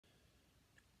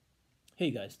Hey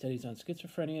guys, Teddy's on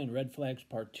Schizophrenia and Red Flags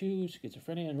Part 2,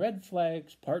 Schizophrenia and Red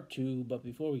Flags Part 2, but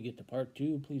before we get to Part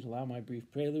 2, please allow my brief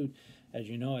prelude. As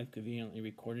you know, I've conveniently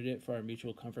recorded it for our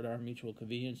mutual comfort, our mutual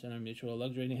convenience, and our mutual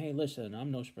luxury. And hey, listen,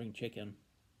 I'm no spring chicken.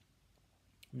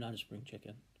 I'm not a spring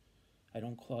chicken. I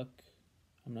don't cluck.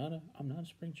 I'm not a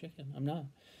spring chicken. I'm not.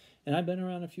 And I've been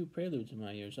around a few preludes in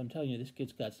my years. I'm telling you, this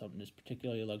kid's got something that's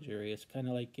particularly luxurious, kind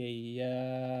of like a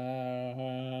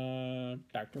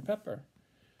Dr. Pepper.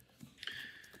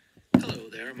 Hello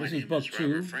there, my name is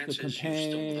Robert Francis. You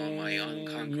stumbled on my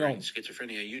Conquering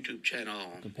Schizophrenia YouTube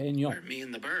channel. Where me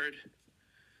and the bird.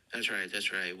 That's right.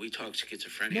 We talk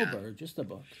schizophrenia. No bird, just a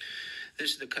book.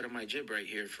 This is the cut of my jib right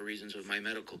here for reasons of my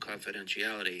medical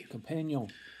confidentiality. Companion.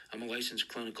 I'm a licensed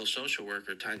clinical social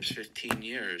worker times 15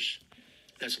 years.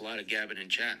 That's a lot of gabbing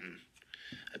and chatting.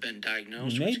 I've been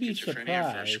diagnosed with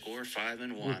schizophrenia for a score 5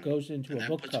 and 1. It goes into and a that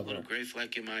book puts cover. A little gray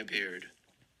fleck in my beard.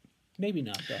 Maybe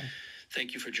not, though.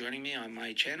 Thank you for joining me on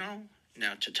my channel.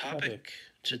 Now to topic.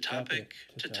 Schizophrenia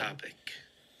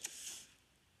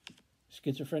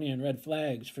and red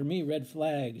flags. For me, red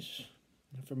flags,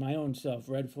 for my own self,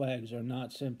 red flags are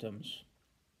not symptoms.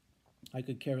 I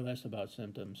could care less about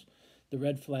symptoms. The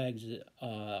red flags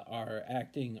are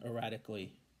acting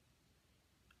erratically.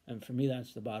 And for me,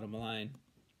 that's the bottom line.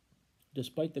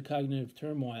 Despite the cognitive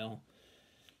turmoil,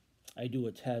 I do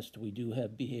a test. We do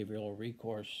have behavioral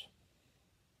recourse.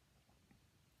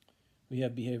 We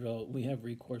have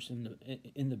recourse in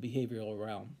the behavioral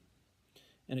realm.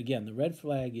 And again, the red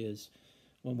flag is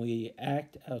when we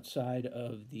act outside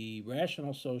of the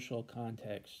rational social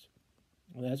context.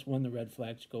 Well, that's when the red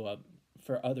flags go up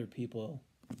for other people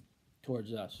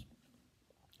towards us.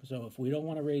 So if we don't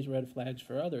want to raise red flags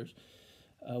for others,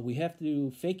 we have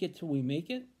to fake it till we make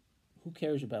it. Who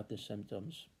cares about the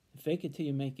symptoms? Fake it till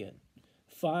you make it.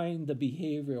 Find the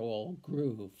behavioral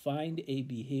groove. Find a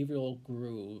behavioral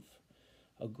groove.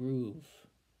 A groovy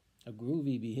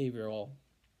behavioral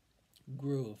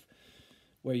groove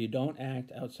where you don't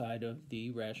act outside of the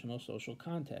rational social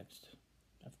context.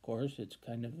 Of course, it's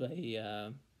kind of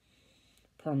a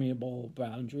permeable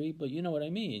boundary, but you know what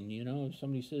I mean. You know, if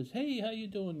somebody says, hey, how you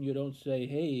doing? You don't say,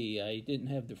 hey, I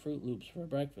didn't have the Fruit Loops for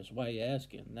breakfast. Why are you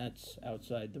asking? That's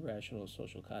outside the rational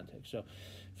social context. So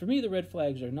for me, the red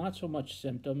flags are not so much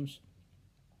symptoms.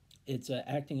 It's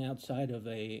acting outside of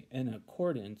an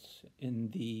accordance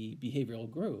in the behavioral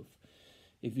groove.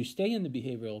 If you stay in the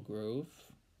behavioral groove,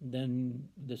 then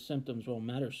the symptoms won't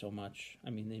matter so much. I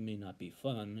mean, they may not be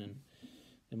fun, and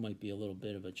it might be a little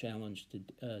bit of a challenge to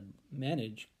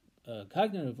manage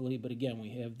cognitively, but again,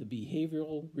 we have the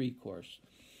behavioral recourse.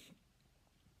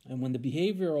 And when the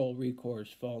behavioral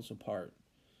recourse falls apart,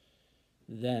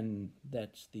 then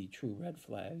that's the true red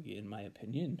flag, in my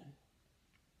opinion.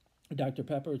 Dr.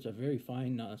 Pepper, it's a very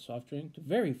fine soft drink.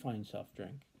 Very fine soft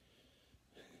drink.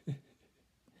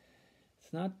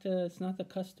 It's not the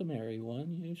customary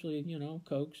one. Usually, you know,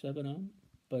 Coke, 7-Up.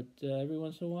 But every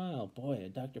once in a while, boy, a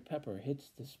Dr. Pepper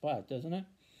hits the spot, doesn't it?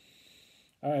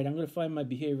 All right, I'm going to find my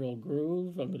behavioral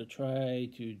groove. I'm going to try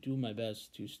to do my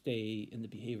best to stay in the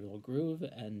behavioral groove.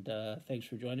 And thanks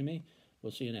for joining me.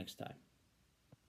 We'll see you next time.